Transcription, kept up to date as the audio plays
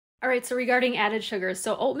All right, so regarding added sugars,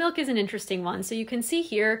 so oat milk is an interesting one. So you can see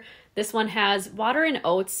here, this one has water and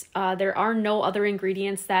oats. There are no other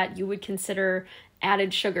ingredients that you would consider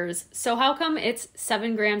added sugars. So how come it's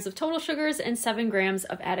 7 grams of total sugars and 7 grams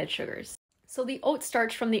of added sugars? So the oat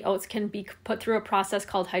starch from the oats can be put through a process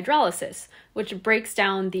called hydrolysis, which breaks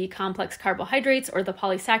down the complex carbohydrates or the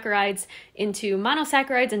polysaccharides into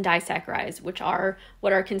monosaccharides and disaccharides, which are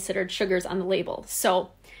what are considered sugars on the label.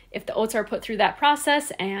 So if the oats are put through that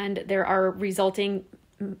process and there are resulting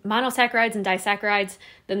monosaccharides and disaccharides,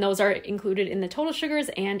 then those are included in the total sugars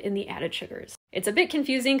and in the added sugars. It's a bit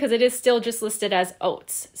confusing because it is still just listed as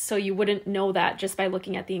oats, so you wouldn't know that just by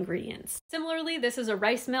looking at the ingredients. Similarly, this is a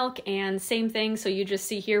rice milk and same thing, so you just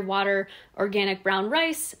see here water, organic brown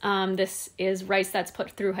rice. This is rice that's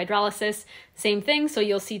put through hydrolysis, same thing, so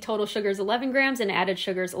you'll see total sugars 11 grams and added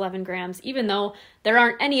sugars 11 grams, even though there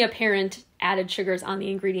aren't any apparent added sugars on the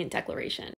ingredient declaration.